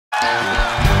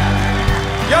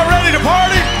Y'all ready to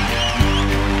party?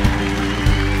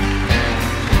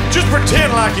 Just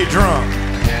pretend like you're drunk.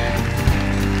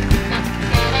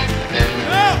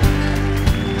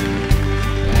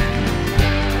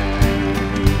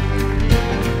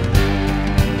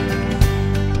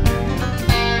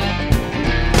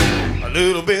 A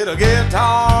little bit of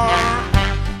guitar,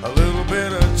 a little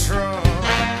bit of drum,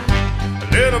 a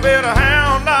little bit of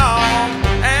hound dog,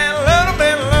 and a little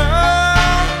bit of love.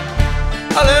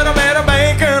 A little bit of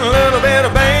bacon, a little bit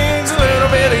of beans, a little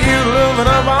bit of you looming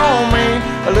up on me,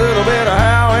 a little bit of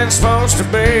how it's supposed to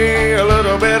be, a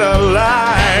little bit of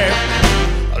life,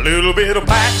 a little bit of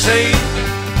backseat,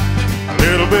 a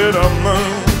little bit of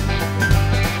moon,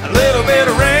 a little bit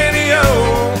of radio,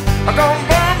 I'm gonna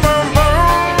boom, boom,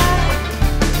 boom,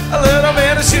 a little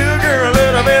bit of sugar, a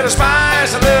little bit of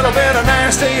spice, a little bit of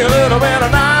nasty, a little bit of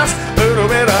nice, a little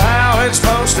bit of how it's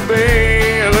supposed to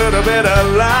be, a little bit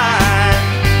of life.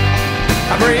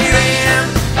 I breathe in,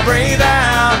 I breathe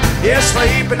out, yeah,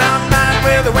 sleeping all night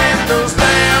with the windows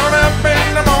down. Up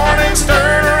in the morning,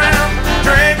 stirred around,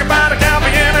 drink about a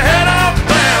coffee and a head off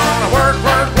down. I work,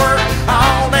 work, work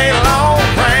all day long,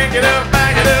 crank it up,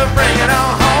 back it up, bring it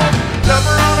on home.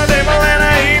 Supper on the table and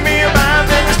I eat me a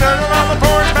bite, then we snuggle on the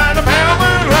porch by the pale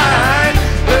moonlight.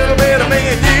 A little bit of me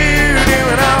and you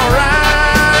doing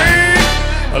alright,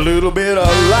 a little bit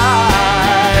of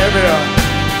life, yeah.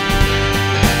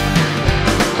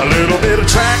 A little bit of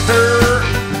tractor,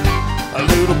 a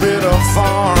little bit of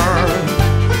farm,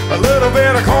 a little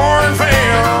bit of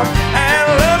cornfield, and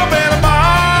a little bit of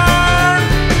barn.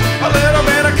 A little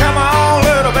bit of come on, a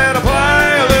little bit of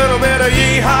play, a little bit of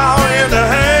yeehaw in the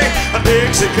hay, a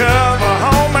Dixie cup of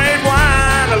homemade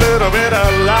wine, a little bit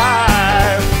of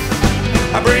life.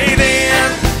 I breathe in,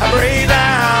 I breathe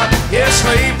out, yeah,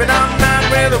 sleeping all night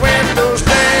with the windows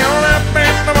down. Up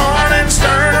in the morning,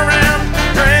 stirring around,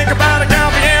 drink about a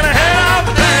coffee and a head off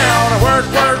down. I work,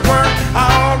 work, work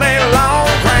all day long,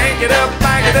 crank it up,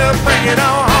 back it up, bring it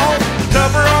on home.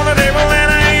 Supper on the table and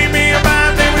I eat me a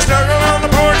bite, then we snuggle on the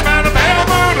porch by the pale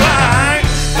moonlight.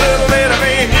 A little bit of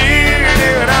me and you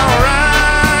doing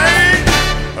alright,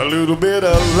 a little bit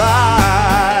of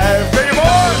life. Hey,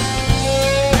 boy.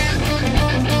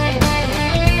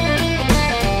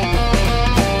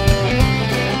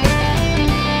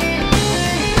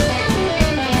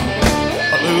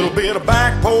 A little bit of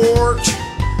back porch,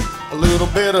 a little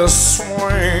bit of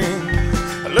swing,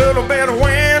 a little bit of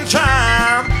wind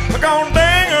chime, we're gonna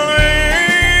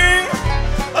ding-a-ling.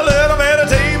 A little bit of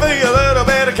TV, a little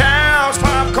bit of couch,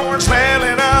 popcorn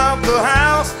smelling up the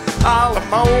house, olive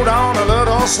mold on a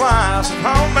little slice of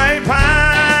homemade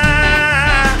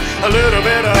pie, a little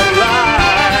bit of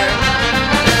life.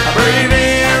 I breathe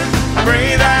in, I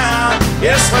breathe out,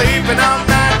 yeah, sleeping all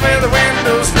night with the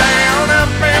windows down. Up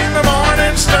in the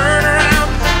morning, stirring around,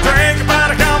 drink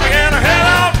about a coffee and a head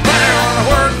off down. I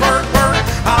work, work, work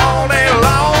all day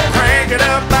long, crank it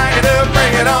up, back it up,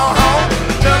 bring it on home.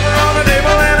 Supper on the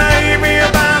table and I eat me a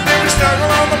bite, then we snuggle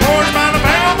on the porch by the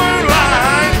pale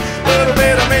moonlight. A little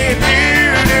bit of me and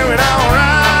you doing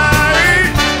alright,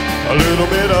 a little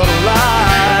bit of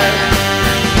life.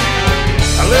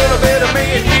 A little bit of me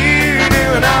and you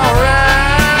doing alright,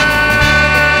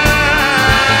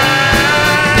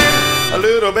 a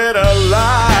little bit of life.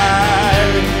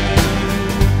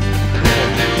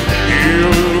 Yeah,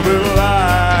 a little bit of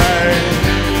life.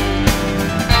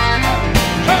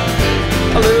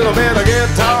 A little bit of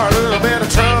guitar, a little bit of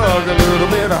truck, a little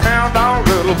bit of hound dog, a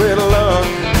little bit of love, a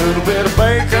little bit of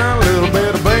bacon, a little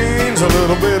bit of beans, a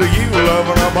little bit of you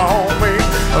loving up on me,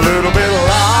 a little bit of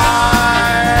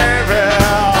life, yeah.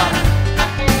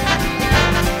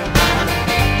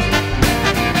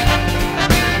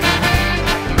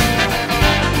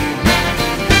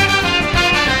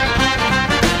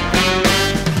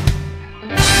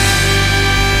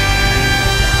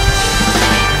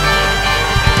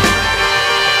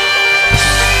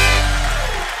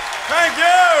 Thank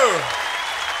you.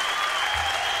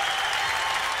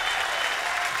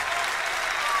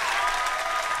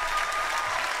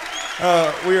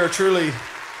 We are truly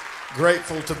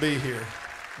grateful to be here.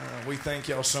 We thank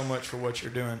y'all so much for what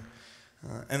you're doing.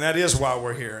 And that is why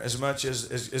we're here. As much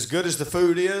as good as the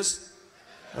food is,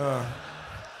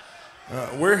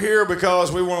 we're here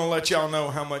because we want to let y'all know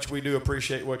how much we do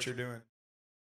appreciate what you're doing.